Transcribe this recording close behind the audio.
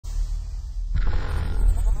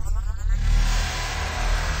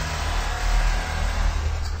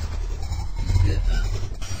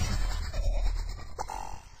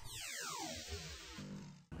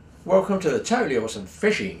Welcome to the Totally Awesome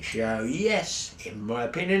Fishing Show. Yes, in my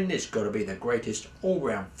opinion, it's got to be the greatest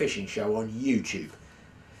all-round fishing show on YouTube.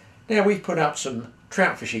 Now, we've put up some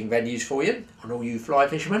trout fishing venues for you, and all you fly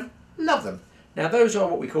fishermen love them. Now, those are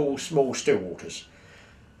what we call small still waters.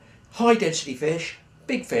 High density fish,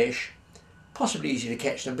 big fish, possibly easy to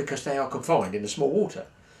catch them because they are confined in a small water.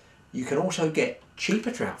 You can also get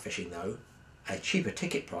cheaper trout fishing though, a cheaper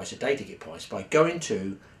ticket price, a day ticket price, by going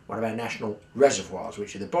to one of our national reservoirs,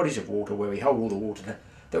 which are the bodies of water where we hold all the water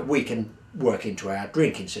that we can work into our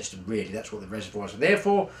drinking system. Really, that's what the reservoirs are there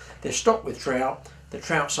for. They're stocked with trout. The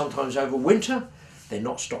trout sometimes overwinter. They're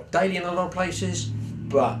not stocked daily in a lot of places,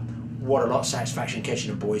 but what a lot of satisfaction catching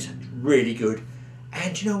them, boys. Really good.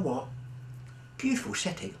 And you know what? Beautiful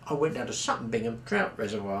setting. I went down to Sutton Bingham Trout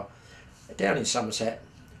Reservoir down in Somerset.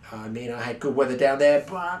 I mean, I had good weather down there,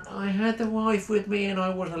 but I had the wife with me and I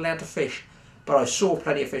wasn't allowed to fish. But I saw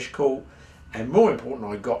plenty of fish caught, and more important,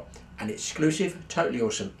 I got an exclusive, totally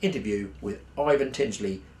awesome interview with Ivan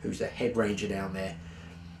Tinsley, who's the head ranger down there.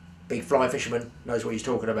 Big fly fisherman, knows what he's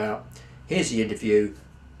talking about. Here's the interview.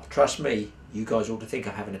 Trust me, you guys ought to think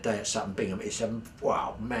of having a day at Sutton Bingham. It's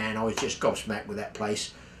wow, man, I was just gobsmacked with that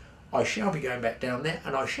place. I shall be going back down there,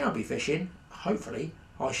 and I shall be fishing. Hopefully,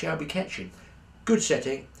 I shall be catching. Good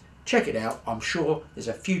setting. Check it out. I'm sure there's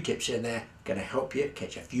a few tips in there going to help you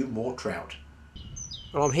catch a few more trout.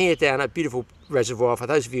 Well, I'm here down at a beautiful reservoir. For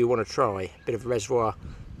those of you who want to try a bit of reservoir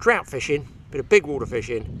trout fishing, a bit of big water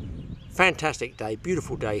fishing, fantastic day,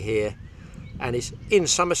 beautiful day here, and it's in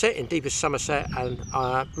Somerset, in deepest Somerset, and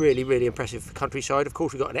really impressive countryside. Of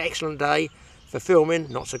course, we've got an excellent day for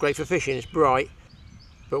filming, not so great for fishing, it's bright,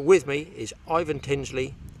 but with me is Ivan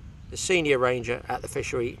Tinsley, the senior ranger at the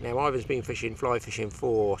fishery. Now, Ivan's been fly fishing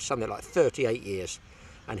for something like 38 years,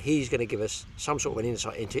 and he's going to give us some sort of an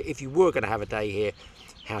insight into, if you were going to have a day here,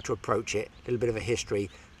 how to approach it, a little bit of a history,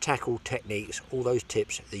 tackle, techniques, all those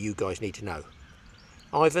tips that you guys need to know.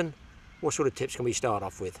 Ivan, what sort of tips can we start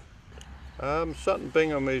off with? Sutton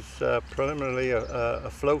Bingham is preliminarily a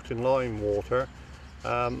floating line water,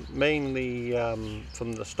 mainly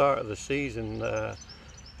from the start of the season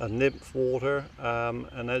a nymph water,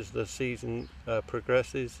 and as the season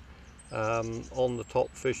progresses, on the top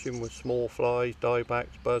fishing with small flies, diebacks,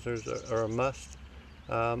 buzzers are a must.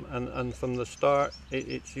 And from the start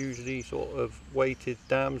it's usually sort of weighted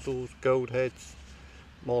damsels, goldheads,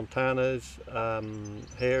 montanas,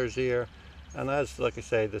 hare's ear, and as, like I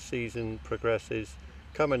say, the season progresses,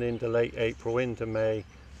 coming into late April into May,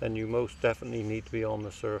 then you most definitely need to be on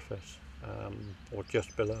the surface, or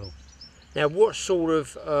just below. Now, what sort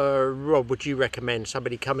of rod would you recommend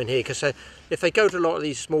somebody coming here? Because if they go to a lot of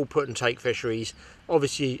these small put and take fisheries,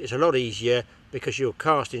 obviously it's a lot easier because you're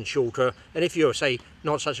casting shorter, and if you're, say,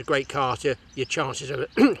 not such a great caster, your chances are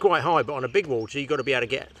quite high. But on a big water, you've got to be able to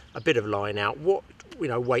get a bit of line out. What,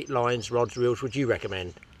 weight lines, rods, reels would you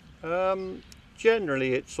recommend?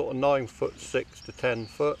 Generally, it's sort of 9'6" to 10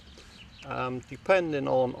 foot. Depending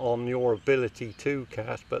on your ability to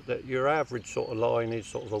cast, but that your average sort of line is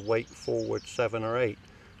sort of a weight forward 7 or 8.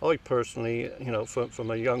 I personally,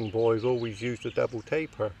 from a young boy, have always used a double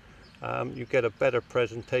taper. You get a better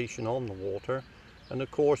presentation on the water, and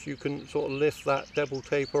of course you can sort of lift that double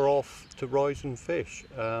taper off to rising fish,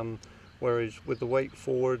 whereas with the weight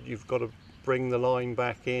forward you've got to bring the line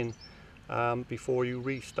back in before you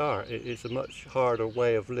restart. It's a much harder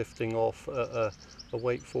way of lifting off a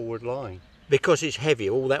weight forward line. Because it's heavy,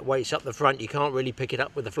 all that weight's up the front, you can't really pick it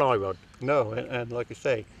up with the fly rod. No, and like I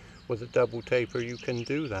say, with a double taper you can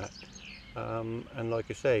do that. And like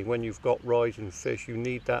I say, when you've got rising fish, you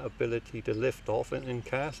need that ability to lift off and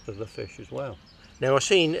cast to the fish as well. Now, I've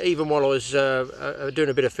seen, even while I was doing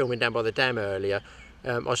a bit of filming down by the dam earlier,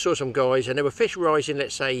 I saw some guys and there were fish rising,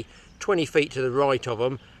 let's say 20 feet to the right of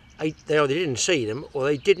them. They either didn't see them or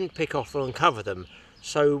they didn't pick off and cover them.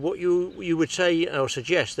 So what you would say or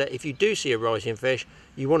suggest, that if you do see a rising fish,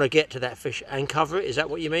 you want to get to that fish and cover it. Is that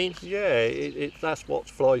what you mean? Yeah, that's what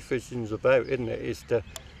fly fishing's about, isn't it? Is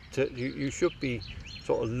you should be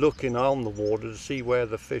sort of looking on the water to see where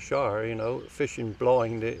the fish are. Fishing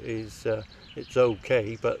blind is it's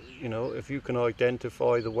okay, but if you can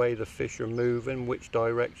identify the way the fish are moving, which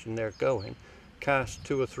direction they're going, cast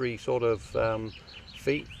 2 or 3 sort of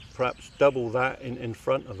feet, perhaps double that in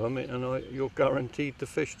front of them, and you're guaranteed the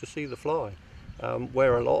fish to see the fly.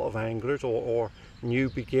 Where a lot of anglers or new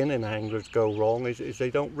beginning anglers go wrong is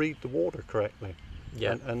they don't read the water correctly.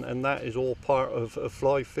 Yeah. And that is all part of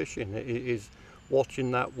fly fishing. It is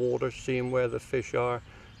watching that water, seeing where the fish are,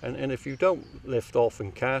 and if you don't lift off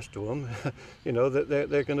and cast to them,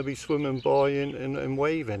 they're going to be swimming by and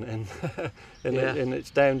waving, and and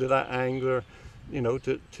it's down to that angler you know,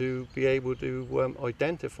 to be able to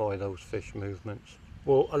identify those fish movements.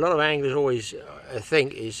 Well, a lot of anglers always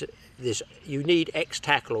think is this: you need X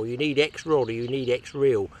tackle, or you need X rod, or you need X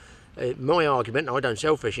reel. My argument, I don't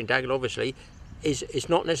sell fishing tackle obviously, is it's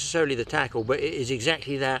not necessarily the tackle, but it is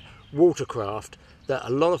exactly that watercraft that a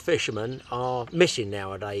lot of fishermen are missing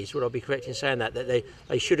nowadays. Would I be correct in saying that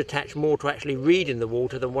they should attach more to actually reading the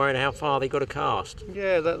water than worrying how far they got to cast?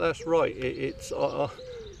 Yeah, that's right.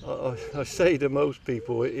 I say to most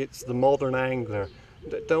people, it's the modern angler.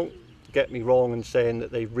 Don't get me wrong in saying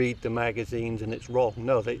that they read the magazines and it's wrong.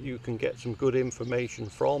 No, that you can get some good information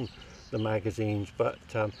from the magazines, but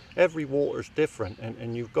every water's different,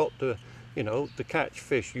 and you've got to, you know, to catch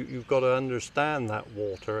fish, you've got to understand that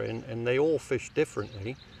water, and they all fish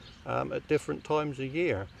differently at different times of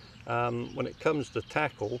year. When it comes to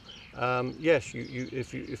tackle, yes,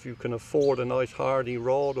 if you can afford a nice hardy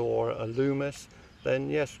rod or a Loomis, then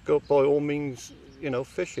yes, go by all means, you know,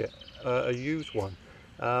 fish it, a used one.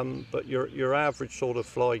 But your average sort of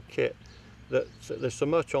fly kit, there's so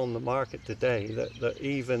much on the market today that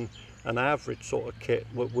even an average sort of kit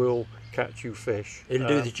will catch you fish. It'll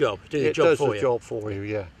do the job. It does the job for you,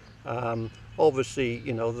 yeah. Obviously,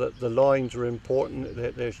 you know, the lines are important.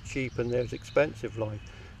 There's cheap and there's expensive line.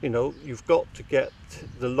 You know, you've got to get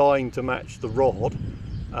the line to match the rod,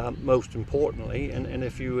 most importantly, and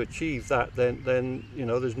if you achieve that, then you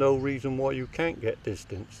know, there's no reason why you can't get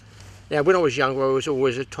distance. Now, when I was younger, I was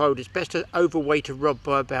always told it's best to overweight a rod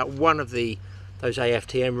by about one of those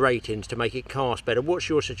AFTM ratings to make it cast better. What's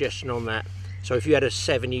your suggestion on that? So if you had a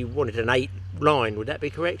 7, you wanted an 8 line, would that be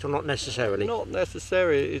correct, or not necessarily? Not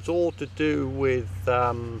necessarily. It's all to do with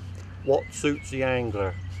what suits the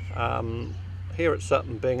angler. Here at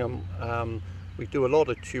Sutton Bingham, we do a lot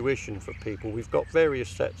of tuition for people. We've got various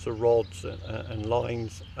sets of rods and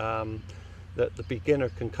lines that the beginner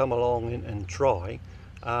can come along and try.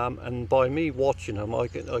 And by me watching them, I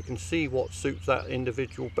can see what suits that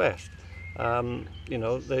individual best. You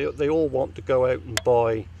know, they all want to go out and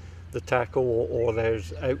buy the tackle, or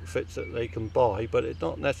there's outfits that they can buy, but it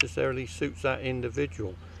not necessarily suits that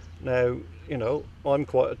individual. Now, you know, I'm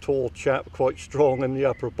quite a tall chap, quite strong in the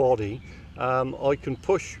upper body. I can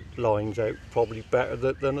push lines out probably better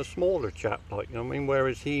than a smaller chap, like, you know what I mean,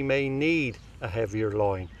 whereas he may need a heavier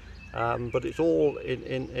line. But it's all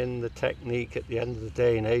in the technique at the end of the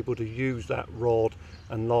day, and able to use that rod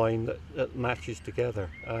and line that matches together.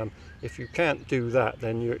 If you can't do that,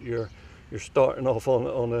 then you're starting off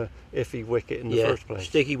on a iffy wicket in the first place.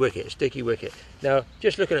 Sticky wicket. Now,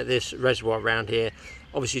 just looking at this reservoir around here,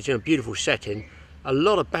 obviously it's in a beautiful setting, a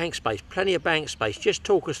lot of bank space, plenty of bank space. Just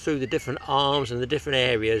talk us through the different arms and the different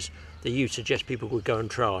areas that you suggest people would go and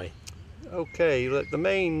try. Okay, the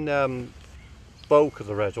main bulk of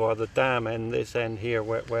the reservoir, the dam end, this end here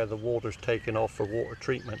where the water's taken off for water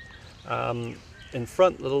treatment. In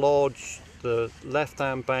front of the lodge, the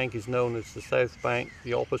left-hand bank is known as the south bank,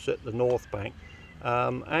 the opposite the north bank.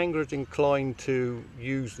 Anglers inclined to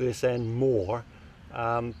use this end more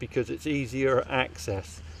because it's easier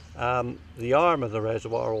access. The arm of the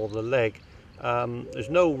reservoir, or the leg, there's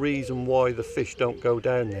no reason why the fish don't go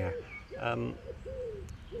down there.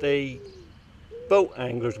 Boat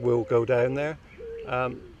anglers will go down there.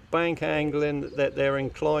 Bank angling, that they're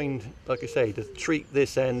inclined, like I say, to treat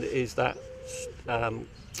this end is that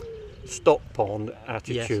stock pond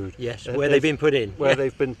attitude. Yes, where they've been put in. Where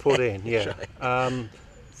they've been put in, yeah. Right.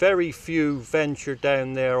 Very few venture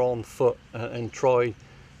down there on foot and try,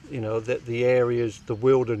 you know, the areas, the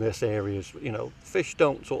wilderness areas. You know, fish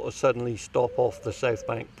don't sort of suddenly stop off the South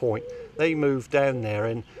Bank Point. They move down there,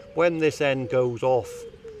 and when this end goes off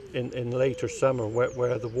in later summer,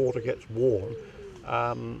 where the water gets warm,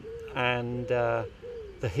 and the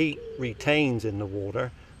heat retains in the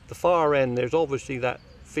water, the far end, there's obviously that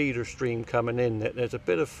feeder stream coming in, there's a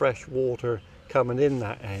bit of fresh water coming in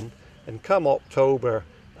that end, and come October,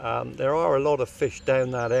 there are a lot of fish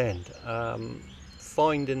down that end,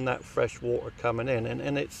 finding that fresh water coming in,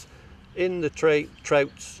 and it's in the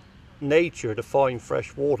trout's nature to find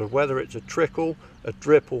fresh water, whether it's a trickle, a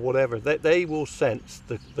drip, or whatever. They will sense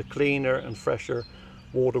the cleaner and fresher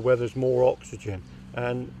water where there's more oxygen.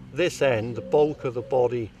 And this end, the bulk of the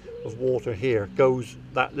body of water here, goes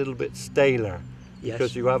that little bit staler,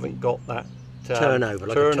 because you haven't got that turnover.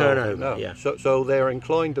 No. Yeah. So they're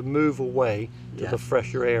inclined to move away to the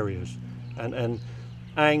fresher areas, and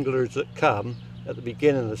anglers that come at the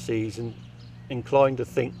beginning of the season inclined to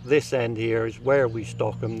think this end here is where we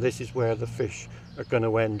stock them, this is where the fish are going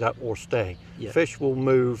to end up or stay. Fish will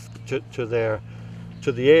move to their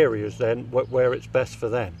to the areas then where it's best for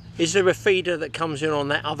them. Is there a feeder that comes in on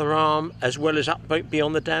that other arm as well as up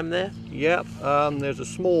beyond the dam there? Yep, there's a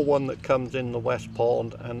small one that comes in the west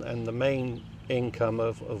pond, and the main income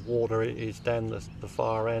of water is down the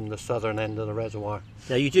far end, the southern end of the reservoir.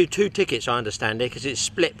 Now you do 2 tickets, I understand, here, because it's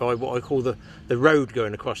split by what I call the road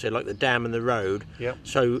going across there, like the dam and the road. Yep.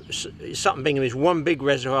 So Sutton Bingham is one big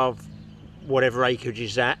reservoir of whatever acreage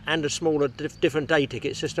is that, and a smaller different day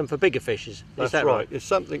ticket system for bigger fishes. That's that right? It's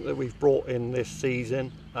something that we've brought in this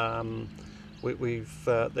season. There's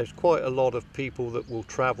quite a lot of people that will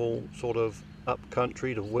travel sort of up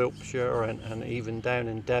country to Wiltshire and even down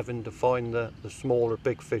in Devon to find the smaller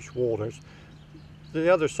big fish waters.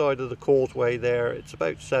 The other side of the causeway there, it's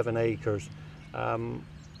about 7 acres.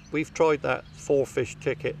 We've tried that 4 fish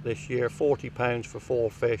ticket this year, £40 for 4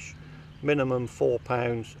 fish, minimum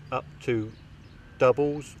 £4 up to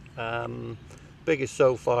doubles. Biggest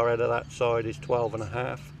so far out of that side is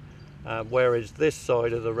 12.5, whereas this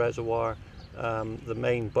side of the reservoir, the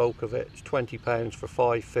main bulk of it is £20 for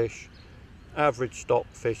 5 fish. Average stock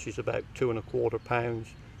fish is about 2.25 pounds,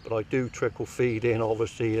 but I do trickle feed in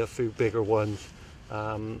obviously a few bigger ones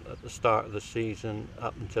at the start of the season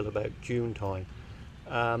up until about June time.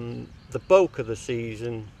 The bulk of the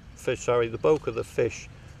fish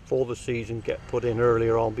for the season get put in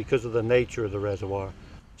earlier on because of the nature of the reservoir.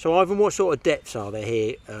 So Ivan, what sort of depths are there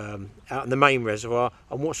here out in the main reservoir,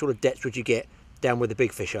 and what sort of depths would you get down where the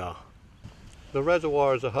big fish are? The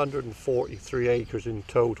reservoir is 143 acres in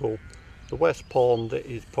total. The west pond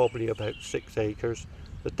is probably about 6 acres.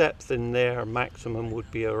 The depth in there maximum would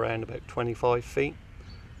be around about 25 feet.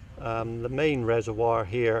 The main reservoir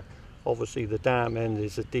here, obviously the dam end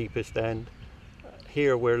is the deepest end.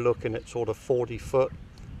 Here we're looking at sort of 40 foot,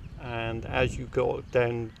 and as you go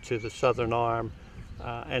down to the southern arm,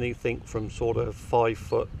 anything from sort of 5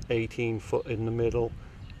 foot, 18 foot in the middle,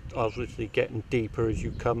 obviously getting deeper as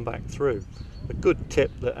you come back through. A good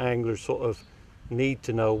tip that anglers sort of need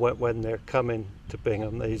to know when they're coming to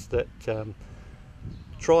Bingham is that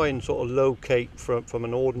try and sort of locate from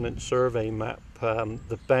an ordnance survey map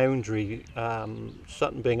the boundary.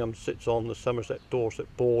 Sutton Bingham sits on the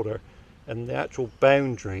Somerset-Dorset border, and the actual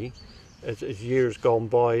boundary, as years gone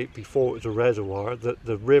by before it was a reservoir,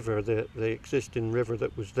 the river, the existing river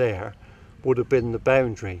that was there would have been the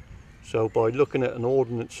boundary. So by looking at an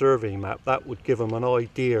ordnance survey map, that would give them an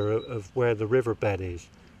idea of where the riverbed is.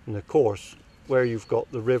 And of course, where you've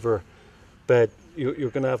got the river bed, you're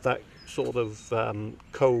going to have that sort of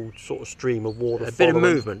cold sort of stream of water, a bit of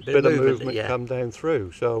movement yeah, come down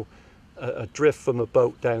through. So a drift from a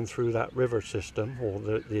boat down through that river system, or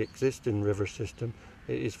the existing river system,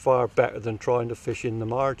 is far better than trying to fish in the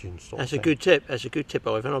margins. That's a good tip. That's a good tip,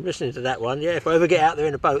 Ivan. I'm listening to that one. Yeah, if I ever get out there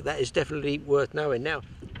in a boat, that is definitely worth knowing. Now,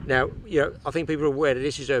 you know, I think people are aware that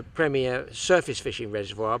this is a premier surface fishing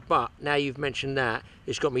reservoir, but now you've mentioned that,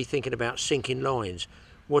 it's got me thinking about sinking lines.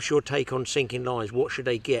 What's your take on sinking lines? What should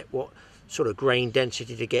they get? What sort of grain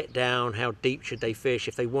density to get down? How deep should they fish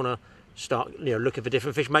if they want to start, you know, looking for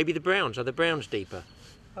different fish? Maybe the browns. Are the browns deeper?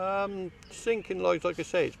 Sinking lines, like I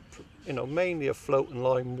say, it's, you know, mainly a floating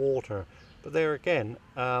line water, but there again,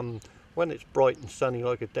 when it's bright and sunny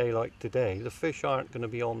like a day like today, the fish aren't going to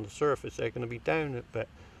be on the surface, they're going to be down a bit.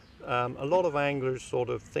 A lot of anglers sort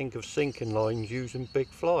of think of sinking lines using big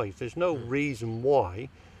flies. There's no reason why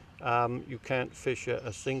you can't fish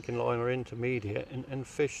a sinking line or intermediate and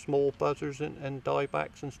fish small buzzers and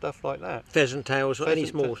diebacks and stuff like that. Pheasant tails, any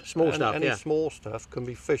small stuff. Any small stuff can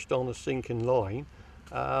be fished on a sinking line,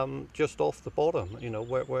 just off the bottom, you know,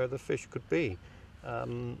 where the fish could be.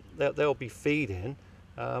 They'll be feeding,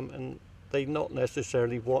 and they not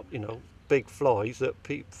necessarily want, you know, big flies that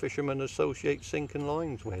fishermen associate sinking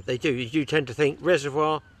lines with. They do. You do tend to think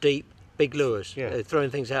reservoir, deep, big lures. Yeah. They're throwing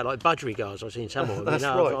things out like budgerigars. I've seen some of them. That's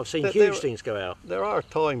right. I've seen huge things go out. There are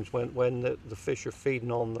times when the fish are feeding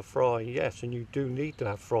on the fry, yes, and you do need to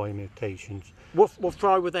have fry imitations. What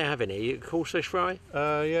fry would they have in here? Coarse fish fry?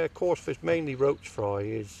 Yeah, coarse fish, mainly roach fry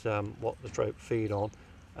is what the trout feed on.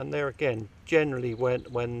 And there again, generally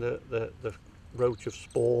when the roach have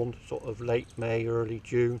spawned, sort of late May, early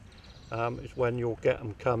June, is when you'll get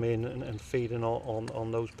them come in and feeding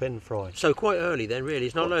on those pin fries. So quite early then, really.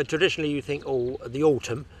 It's not like traditionally you think, oh, the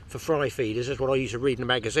autumn for fry feeders, that's what I used to read in the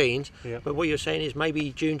magazines. Yeah. But what you're saying is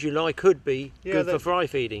maybe June, July could be good for fry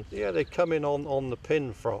feeding. Yeah, they come in on the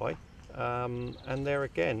pin fry, and there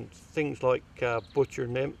again, things like butcher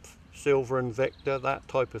nymph, silver and victor, that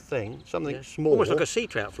type of thing, something small. Almost like a sea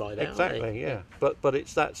trout fly there. Exactly, yeah. But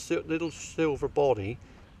it's that little silver body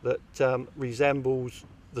that resembles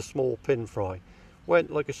the small pin fry. when,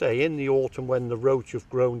 like I say, in the autumn when the roach have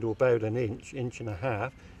grown to about an inch, inch and a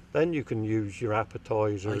half, then you can use your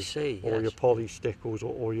appetizers or your polystickles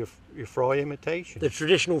or your fry imitation. The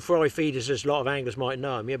traditional fry feeders, as a lot of anglers might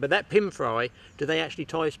know them, yeah. But that pin fry, do they actually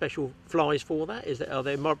tie special flies for that? Are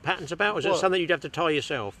there more patterns about, or is it something you'd have to tie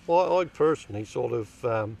yourself? Well, I personally sort of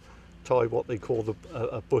tie what they call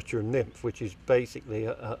a butcher nymph, which is basically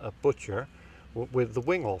a butcher with the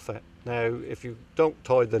wing off it. Now, if you don't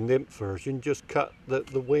tie the nymph version, just cut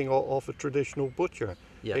the wing off a traditional butcher.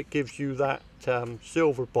 Yep. It gives you that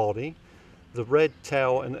silver body, the red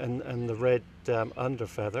tail and the red under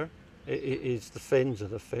feather. It is the fins of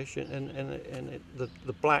the fish, and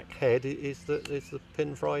the black head is the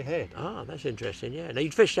pin fry head. Ah, that's interesting. Yeah. Now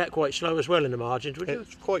you'd fish that quite slow as well in the margins, would you?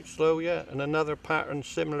 It's quite slow, yeah. And another pattern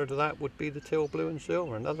similar to that would be the teal blue and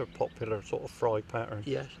silver, another popular sort of fry pattern.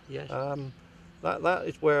 Yes, yes. That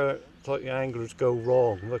is where like anglers go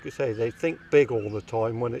wrong. Like I say, they think big all the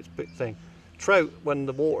time when it's big thing. Trout, when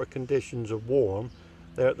the water conditions are warm,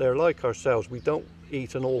 they're like ourselves. We don't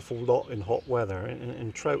eat an awful lot in hot weather,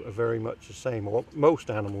 and trout are very much the same. Well, most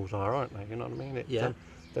animals are, aren't they? You know what I mean? Yeah.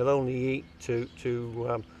 They'll only eat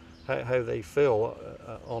to how they feel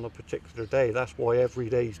on a particular day. That's why every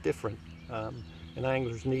day is different. And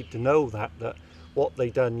anglers need to know that what they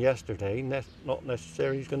done yesterday not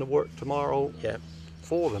necessarily is going to work tomorrow. Yeah.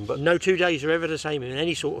 For them. But no 2 days are ever the same in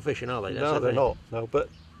any sort of fishing, are they? No, they're not. No, but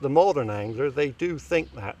the modern angler, they do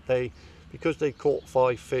think that because they caught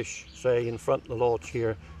 5 fish, say, in front of the lodge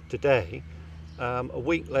here today, a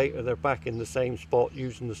week later they're back in the same spot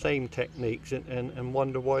using the same techniques and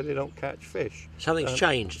wonder why they don't catch fish. Something's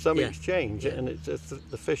changed. Something's changed, and it's if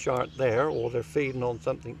the fish aren't there or they're feeding on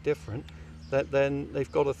something different, then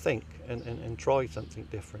they've got to think and try something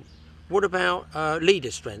different. What about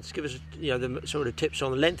leader strengths? Give us, the sort of tips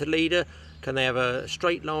on the length of leader. Can they have a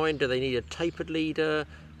straight line? Do they need a tapered leader?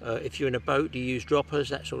 If you're in a boat, do you use droppers?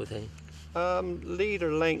 That sort of thing.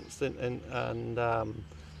 Leader length and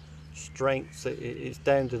strength is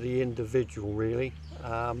down to the individual, really.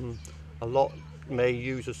 A lot may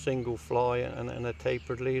use a single fly and a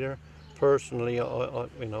tapered leader. Personally,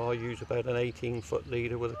 I use about an 18-foot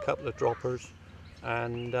leader with a couple of droppers,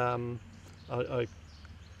 and I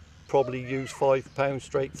probably use 5 pounds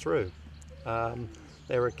straight through.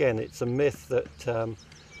 There again, it's a myth that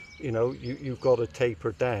you've got to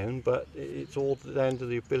taper down, but it's all down to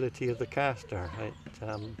the ability of the caster.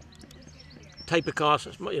 Taper cast,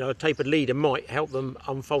 a tapered leader might help them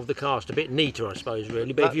unfold the cast a bit neater, I suppose,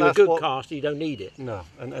 really. But if you're a good caster, you don't need it. No,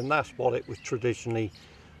 and that's what it was traditionally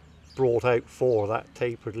brought out for. That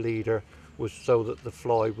tapered leader was so that the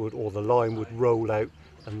fly would, or the line would roll out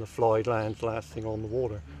and the fly lands last thing on the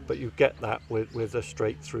water. But you get that with a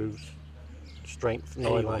straight through strength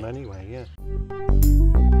nylon anyway, yeah.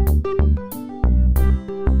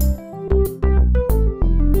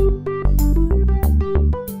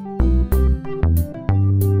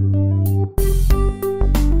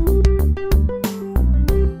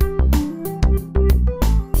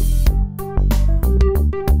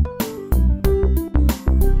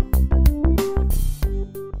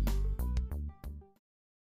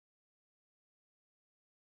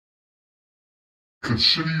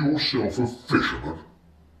 Consider yourself a fisherman.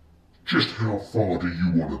 Just how far do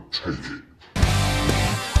you want to take it?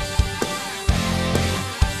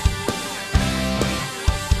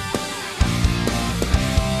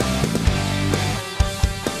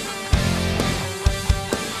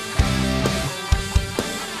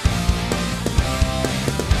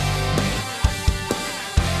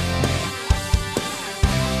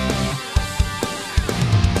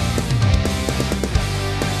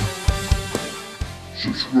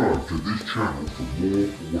 Subscribe to this channel for more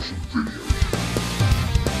awesome videos.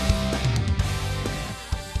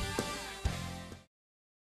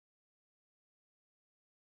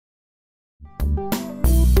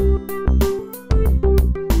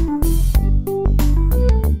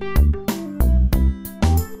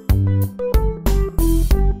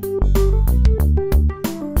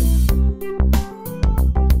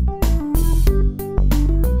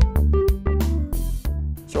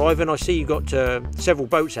 So Ivan, I see you've got several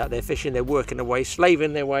boats out there fishing. They're working their way,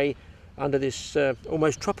 slaving their way under this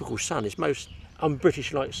almost tropical sun. It's most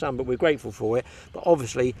un-British like sun, but we're grateful for it. But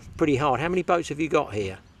obviously pretty hard. How many boats have you got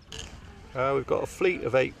here? We've got a fleet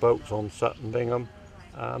of 8 boats on Sutton Bingham.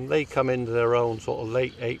 They come into their own sort of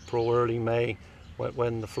late April, early May,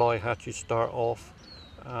 when the fly hatches start off.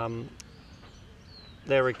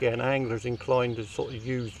 There again, anglers inclined to sort of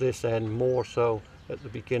use this end more so at the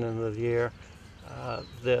beginning of the year.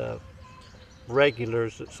 The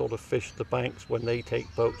regulars that sort of fish the banks, when they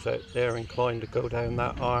take boats out, they're inclined to go down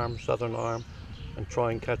that arm, southern arm, and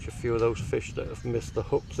try and catch a few of those fish that have missed the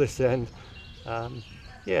hooks this end.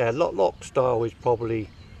 Yeah, lock style is probably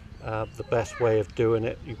the best way of doing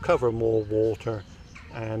it. You cover more water,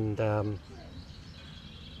 and the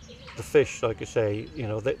fish, like I say, you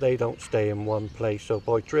know, they don't stay in one place. So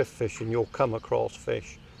by drift fishing, you'll come across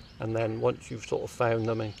fish, and then once you've sort of found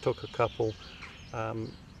them and took a couple,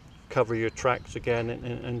 cover your tracks again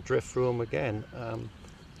and drift through them again.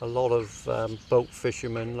 A lot of boat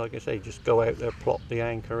fishermen, like I say, just go out there, plop the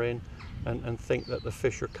anchor in, and think that the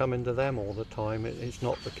fish are coming to them all the time. It's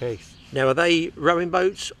not the case. Now, are they rowing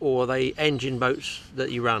boats or are they engine boats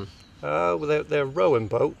that you run? Well, they're rowing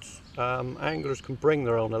boats. Anglers can bring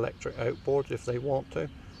their own electric outboards if they want to.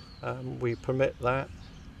 We permit that.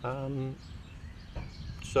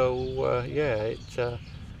 Yeah,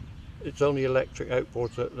 it's only electric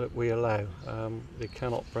outboards that we allow. They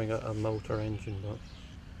cannot bring a motor engine boat.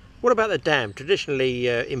 What about the dam? Traditionally,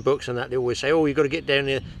 in books and that, they always say, oh, you've got to get down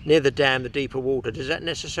near the dam, the deeper water. Does that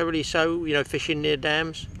necessarily so, you know, fishing near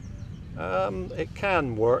dams? It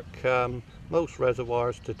can work. Most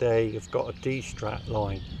reservoirs today have got a D-strat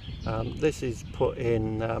line. This is put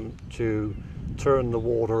in to turn the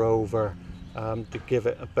water over, to give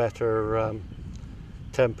it a better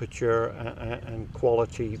temperature and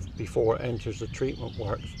quality before it enters the treatment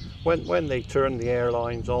works. When they turn the air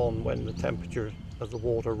lines on, when the temperature of the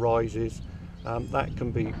water rises, that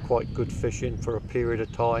can be quite good fishing for a period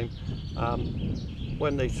of time.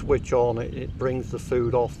 When they switch on, it brings the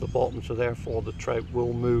food off the bottom, so therefore the trout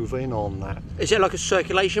will move in on that. Is it like a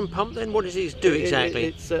circulation pump then? What does it do exactly?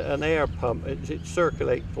 It's an air pump. It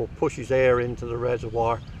circulates or pushes air into the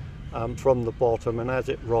reservoir from the bottom, and as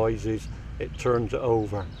it rises, it turns it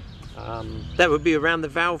over. That would be around the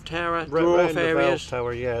valve tower, draw-off areas? The valve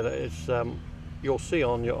tower, yeah. That is, you'll see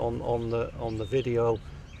on the video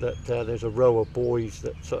that there's a row of buoys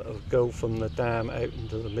that sort of go from the dam out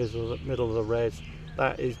into the middle of the res.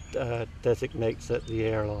 That is designates it the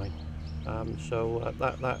airline. That's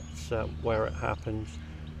where it happens.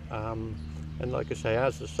 And like I say,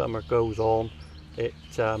 as the summer goes on,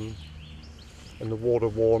 and the water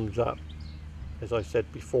warms up, as I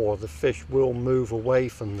said before, the fish will move away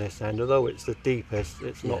from this end. Although it's the deepest,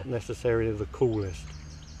 it's not necessarily the coolest.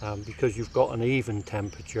 Because you've got an even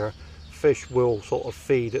temperature, fish will sort of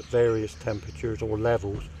feed at various temperatures or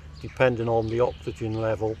levels, depending on the oxygen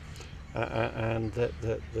level and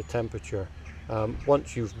the temperature.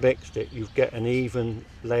 Once you've mixed it, you get an even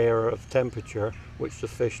layer of temperature, which the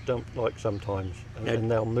fish don't like sometimes, and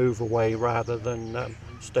they'll move away rather than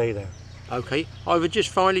stay there. Okay, I would just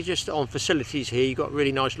finally, just on facilities here, you've got a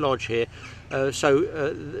really nice lodge here.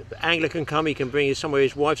 The angler can come, he can bring his somewhere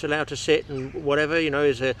his wife's allowed to sit and whatever, you know,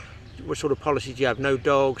 what sort of policy do you have? No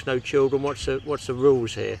dogs, no children, what's the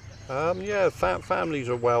rules here? Families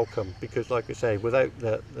are welcome, because like I say, without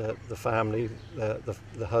the family,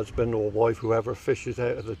 the husband or wife, whoever fishes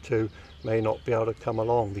out of the two, may not be able to come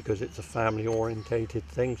along, because it's a family orientated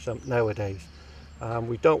thing nowadays.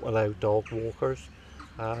 We don't allow dog walkers.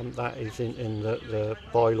 That is in the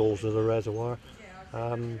bylaws of the reservoir,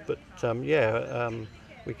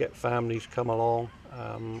 we get families come along.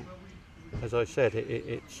 As I said,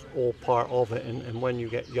 it's all part of it, and when you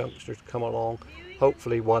get youngsters come along,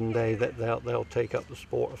 hopefully one day that they'll take up the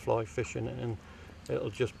sport of fly fishing, and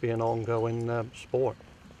it'll just be an ongoing sport.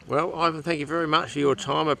 Well, Ivan, thank you very much for your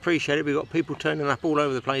time. I appreciate it. We've got people turning up all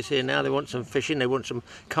over the place here now. They want some fishing, they want some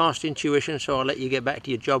casting tuition, so I'll let you get back to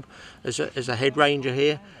your job as a head ranger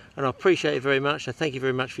here. And I appreciate it very much, and thank you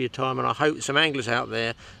very much for your time, and I hope some anglers out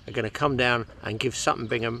there are going to come down and give Sutton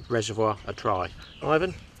Bingham Reservoir a try.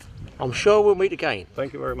 Ivan, I'm sure we'll meet again.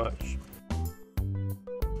 Thank you very much.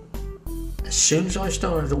 As soon as I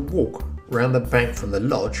started to walk round the bank from the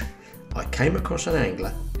lodge, I came across an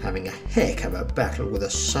angler having a heck of a battle with a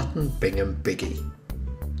Sutton Bingham biggie.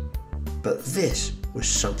 But this was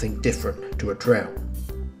something different to a trout.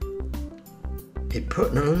 It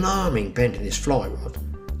put an alarming bend in his fly rod,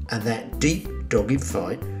 and that deep, dogged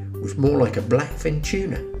fight was more like a blackfin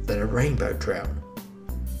tuna than a rainbow trout.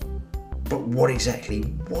 But what exactly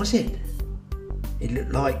was it? It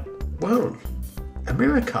looked like, well, a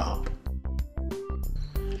mirror carp.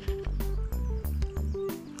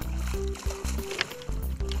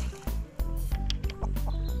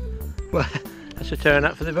 Well, that's a turn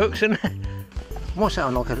up for the books, isn't it? What's that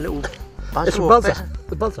on, like a little buzzer? It's a buzzer.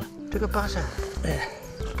 The buzzer. Took a buzzer. Yeah.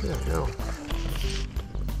 Good hell.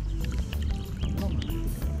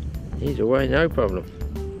 He's away, no problem.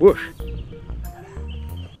 Whoosh.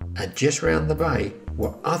 And just round the bay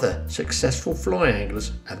were other successful fly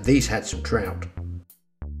anglers, and these had some trout.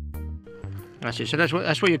 That's it. So that's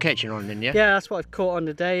what you're catching on then, yeah? Yeah, that's what I've caught on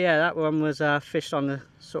today. Yeah, that one was fished on the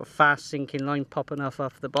sort of fast sinking line, popping off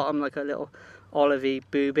the bottom like a little olivey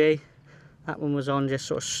booby. That one was on just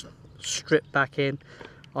sort of stripped back in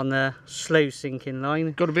on the slow sinking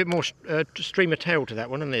line. Got a bit more streamer tail to that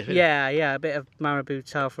one, hasn't it? Yeah, a bit of marabou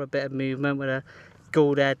tail for a bit of movement with a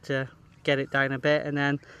gold head to get it down a bit, and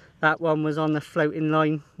then that one was on the floating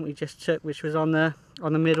line we just took, which was on the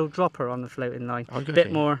middle dropper on the floating line. A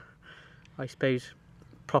bit more, I suppose,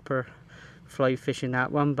 proper fly fishing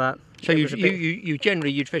that one, but so you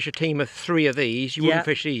generally you'd fish a team of 3 of these. You wouldn't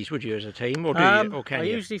fish these, would you, as a team, or do you? Or can I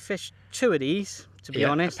you? usually fish 2 of these, to be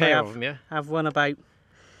honest. A pair of them, yeah. I have one about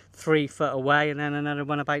 3 foot away, and then another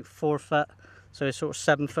one about 4 foot. So it's sort of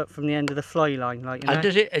 7 foot from the end of the fly line, like, you know. And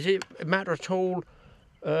does it matter at all?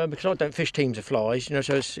 Because I don't fish teams of flies, you know,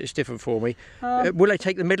 so it's different for me. Will they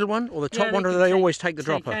take the middle one or the top one, or do they always take the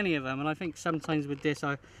dropper? Any of them, and I think sometimes with this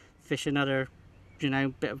I fish another, you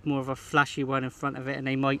know, bit of more of a flashy one in front of it, and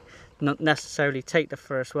they might not necessarily take the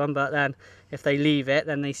first one, but then if they leave it,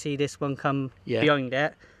 then they see this one come behind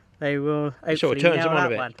it, they will hopefully sort of turns nail them on that a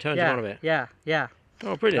bit. one. Turns them on a bit. Yeah.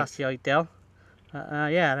 Oh, brilliant. That's the ideal.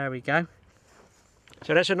 Yeah, there we go.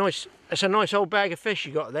 So that's a nice old bag of fish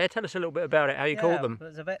you got there. Tell us a little bit about it, how you caught them. It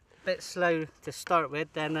was a bit slow to start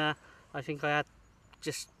with. Then I think I had,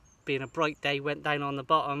 just being a bright day, went down on the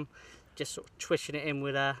bottom, just sort of twishing it in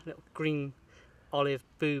with a little green olive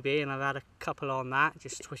booby, and I've had a couple on that,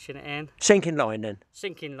 just twishing it in. Sinking line then?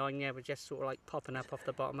 Sinking line, yeah, but just sort of like popping up off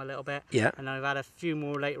the bottom a little bit. Yeah. And I've had a few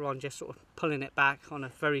more later on, just sort of pulling it back on a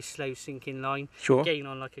very slow sinking line. Sure. Again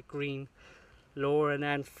on like a green lure, and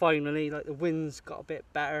then finally, like, the wind's got a bit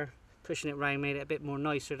better, pushing it round made it a bit more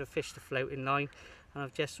nicer to fish the floating line, and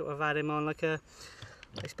I've just sort of had him on like a,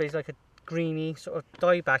 I suppose, like a greeny sort of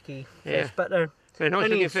diebacky fish, but they're very nice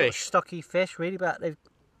only looking sort of fish, stocky fish really, but they've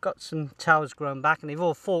got some tails growing back and they've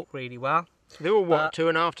all fought really well. They're all what,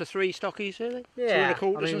 2.5 to 3 stockies, are they? Yeah, 2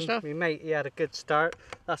 1/4 and stuff. My mate, he had a good start.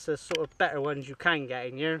 That's the sort of better ones you can get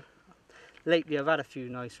in here. Lately I've had a few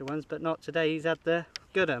nicer ones, but not today. He's had the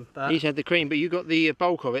good one. But he's had the cream, but you got the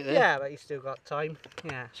bulk of it there. yeah, but he's still got time.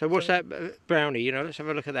 Yeah. So what's that brownie? You know, let's have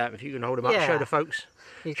a look at that. If you can hold them up, show the folks.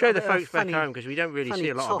 Show the folks back home, because we don't really see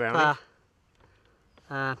a lot of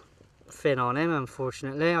brownies. Fin on him,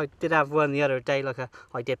 unfortunately. I did have one the other day.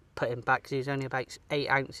 I did put him back because he was only about 8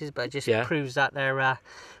 ounces, but it just proves that they're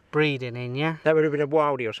breeding in here. That would have been a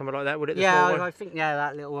wildie or something like that, would it? I think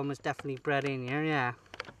that little one was definitely bred in here. Yeah.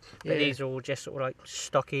 But these are all just sort of like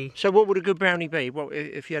stocky. So what would a good brownie be? What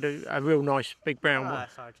if you had a real nice big brown one?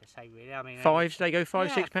 It's hard to say really. I mean, 5s? They go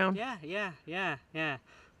 5, 6 pound? Yeah.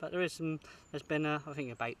 But there's been I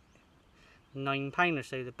think about £9 or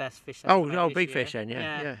so the best fish. Big fish then,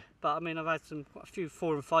 yeah. But I mean, I've had a few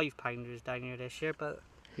 4 and 5 pounders down here this year, but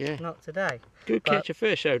not today. Good catch of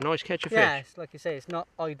fish, though. Nice catch of fish. Yeah, it's, like you say, it's not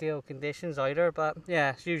ideal conditions either, but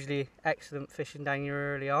yeah, it's usually excellent fishing down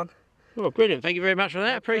here early on. Well, brilliant. Thank you very much for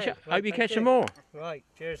that. Appreciate it. Hope you catch some more. Right,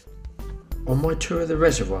 cheers. On my tour of the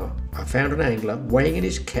reservoir, I found an angler weighing in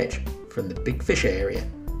his catch from the big fish area.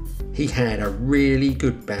 He had a really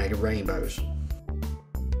good bag of rainbows.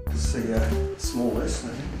 It's the smallest, I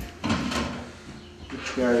think,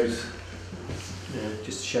 which goes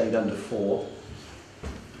just a shade under 4.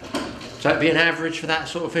 So that'd be an average for that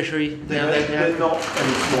sort of fishery? They're not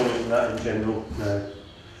any smaller than that in general, no.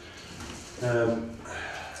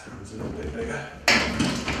 It's a little bit bigger.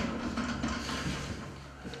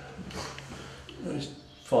 It's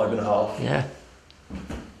 5.5. Yeah.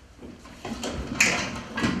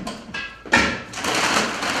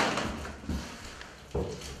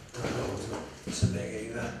 It's a big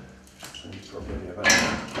either. Probably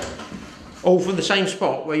about. All from the same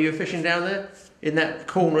spot where you were fishing down there? In that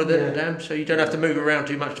corner of the dam? So you don't have to move around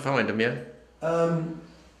too much to find them, yeah?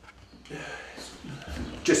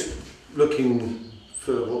 Just looking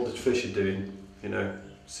for what the fish are doing, you know,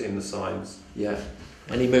 seeing the signs. Yeah.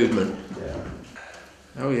 Any movement? Yeah.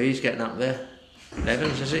 Oh yeah, he's getting up there.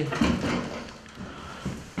 Evans, is he?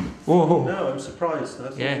 Whoa. No, I'm surprised.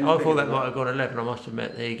 Yeah, I thought that might have gone 11, I must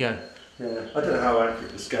admit. There you go. Yeah, I don't know how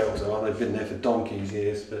accurate the scales are. They've been there for donkey's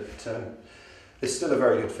years, but it's still a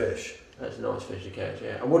very good fish. That's a nice fish to catch,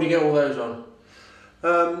 yeah. And what do you get all those on?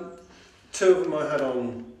 2 of them I had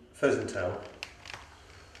on pheasant tail,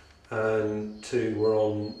 and 2 were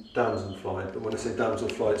on damselfly. But when I say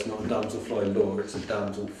damselfly, it's not a damselfly lure, it's a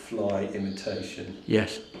damselfly imitation.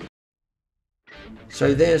 Yes.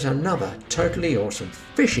 So there's another totally awesome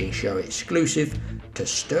fishing show exclusive to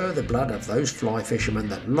stir the blood of those fly fishermen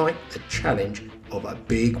that like the challenge of a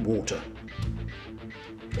big water.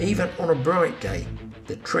 Even on a bright day,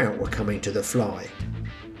 the trout were coming to the fly.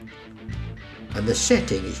 and the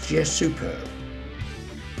setting is just superb.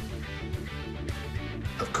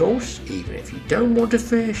 Of course, even if you don't want to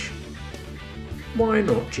fish, why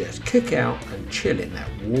not just kick out and chill in that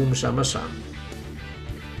warm summer sun?